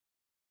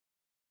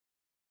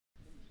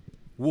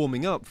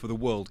warming up for the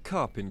World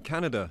Cup in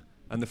Canada,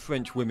 and the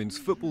French women's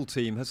football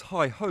team has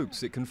high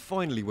hopes it can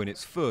finally win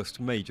its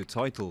first major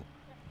title.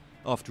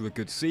 After a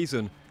good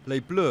season, Les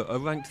Bleus are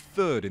ranked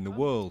third in the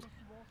world,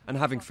 and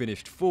having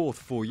finished fourth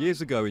 4 years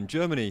ago in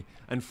Germany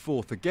and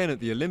fourth again at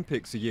the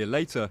Olympics a year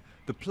later,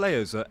 the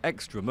players are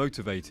extra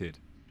motivated.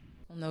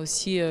 We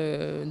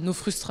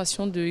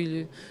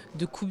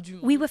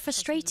were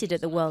frustrated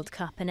at the World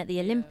Cup and at the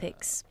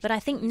Olympics, but I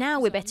think now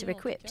we're better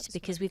equipped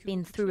because we've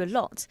been through a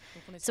lot.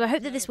 So I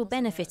hope that this will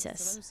benefit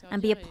us and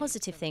be a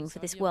positive thing for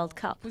this World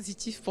Cup.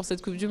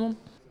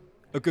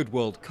 A good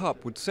World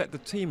Cup would set the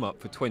team up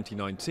for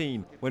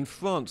 2019, when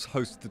France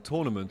hosts the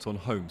tournament on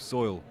home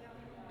soil.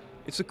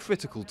 It's a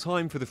critical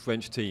time for the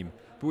French team,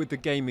 but with the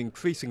game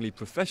increasingly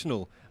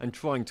professional and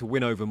trying to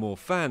win over more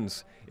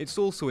fans, it's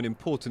also an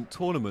important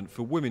tournament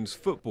for women's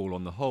football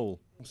on the whole.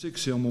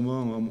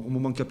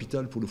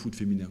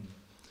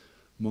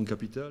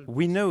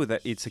 We know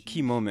that it's a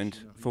key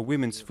moment for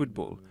women's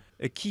football,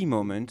 a key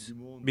moment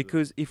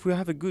because if we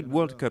have a good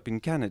World Cup in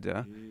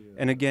Canada,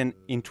 and again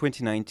in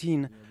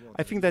 2019,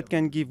 I think that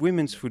can give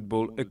women's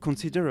football a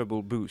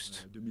considerable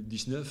boost.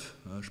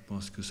 Je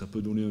pense que ça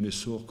peut donner un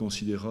essor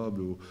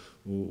considérable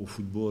au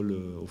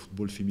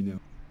football féminin.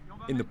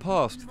 In the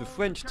past, the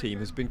French team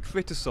has been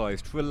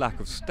criticised for a lack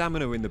of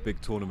stamina in the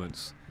big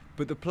tournaments,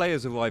 but the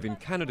players arrive in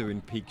Canada in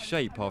peak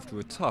shape after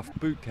a tough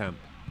boot camp.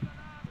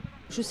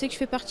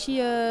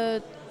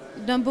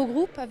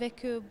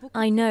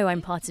 I know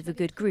I'm part of a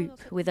good group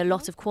with a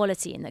lot of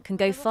quality and that can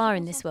go far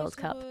in this World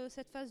Cup.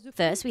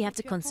 First, we have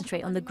to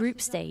concentrate on the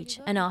group stage,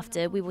 and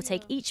after, we will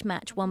take each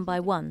match one by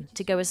one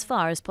to go as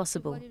far as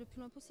possible.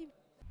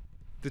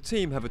 The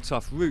team have a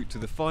tough route to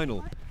the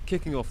final,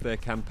 kicking off their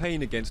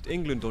campaign against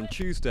England on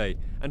Tuesday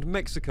and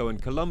Mexico and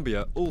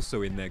Colombia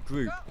also in their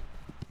group.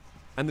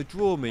 And the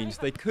draw means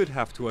they could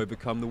have to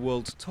overcome the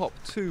world's top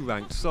two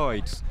ranked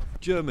sides,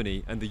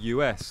 Germany and the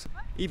US,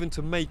 even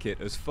to make it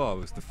as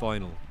far as the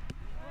final.